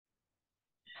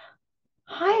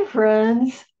Hi,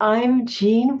 friends. I'm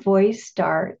Jean Voice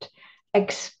Dart,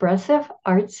 Expressive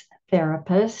Arts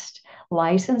Therapist,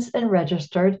 licensed and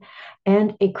registered,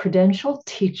 and a credentialed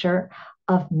teacher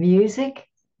of music,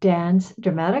 dance,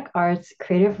 dramatic arts,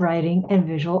 creative writing, and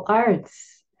visual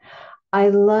arts. I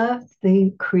love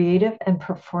the creative and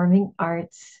performing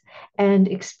arts and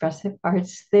expressive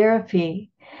arts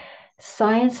therapy.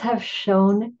 Science have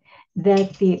shown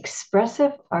that the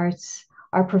expressive arts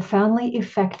are profoundly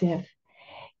effective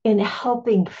in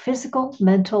helping physical,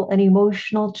 mental, and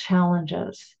emotional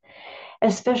challenges,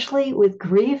 especially with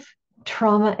grief,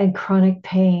 trauma, and chronic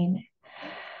pain.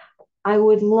 I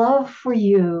would love for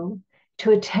you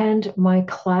to attend my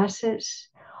classes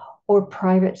or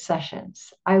private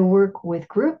sessions. I work with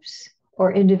groups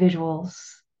or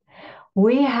individuals.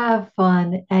 We have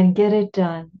fun and get it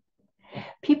done.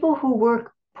 People who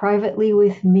work privately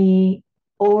with me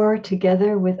or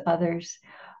together with others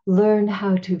learn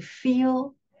how to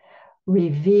feel,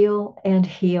 reveal, and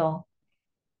heal.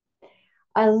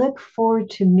 I look forward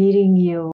to meeting you.